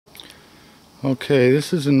Okay,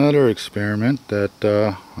 this is another experiment that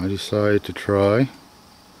I decided to try.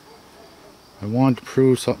 I wanted to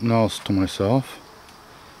prove something else to myself.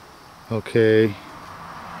 Okay,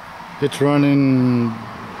 it's running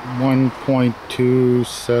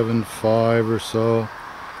 1.275 or so,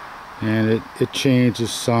 and it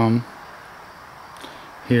changes some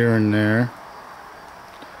here and there.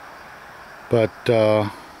 But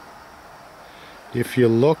if you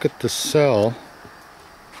look at the cell,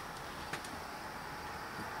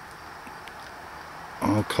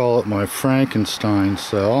 I'll call it my Frankenstein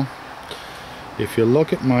cell. If you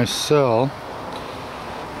look at my cell,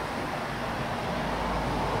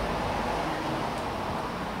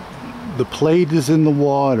 the plate is in the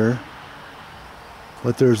water,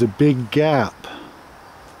 but there's a big gap.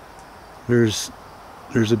 There's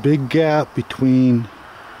a big gap between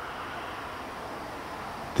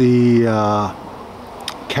the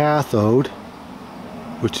cathode,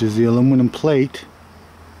 which is the aluminum plate,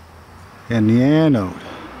 and the anode.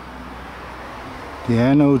 The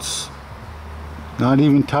anode's not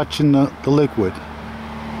even touching the liquid.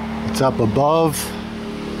 It's up above.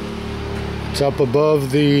 It's up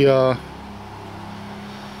above the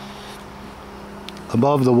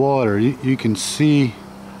water. You can see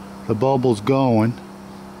the bubbles going.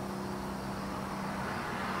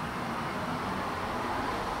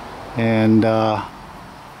 And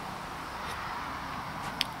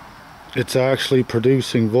it's actually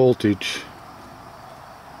producing voltage.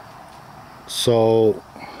 So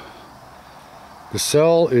the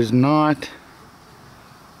cell is not,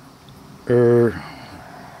 the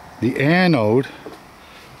anode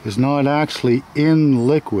is not actually in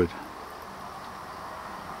liquid.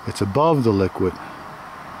 It's above the liquid.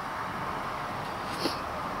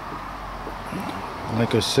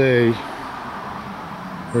 Like I say,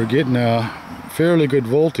 we're getting a fairly good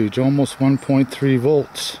voltage, almost 1.3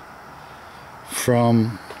 volts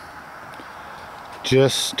from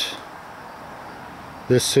just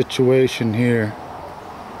this situation here.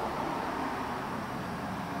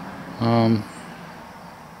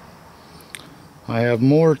 I have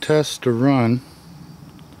more tests to run,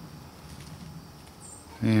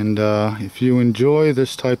 and if you enjoy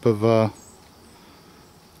this type of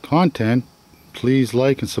content, please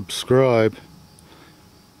like and subscribe.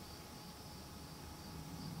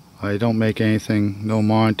 I don't make anything, no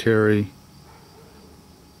monetary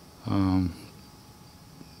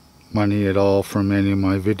money at all from any of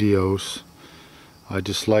my videos. I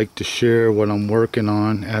just like to share what I'm working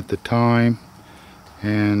on at the time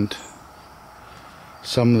and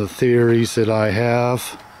some of the theories that I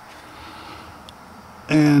have.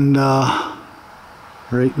 And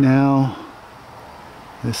right now,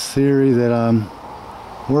 this theory that I'm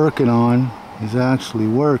working on is actually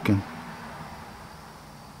working.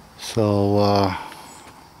 So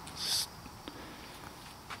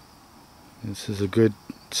this is a good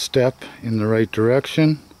step in the right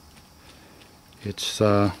direction. It's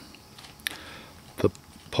the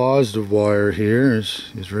positive wire here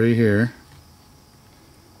is right here.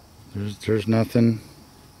 There's nothing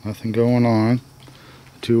going on.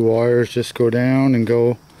 The two wires just go down and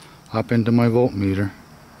go up into my voltmeter.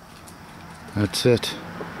 That's it.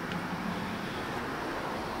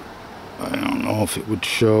 I don't know if it would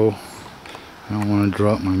show. I don't want to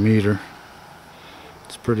drop my meter.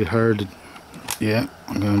 It's pretty hard to... Yeah,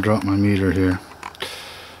 I'm going to drop my meter here.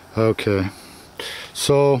 Okay.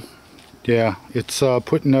 So, yeah, it's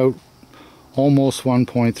putting out almost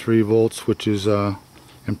 1.3 volts, which is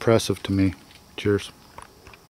impressive to me. Cheers.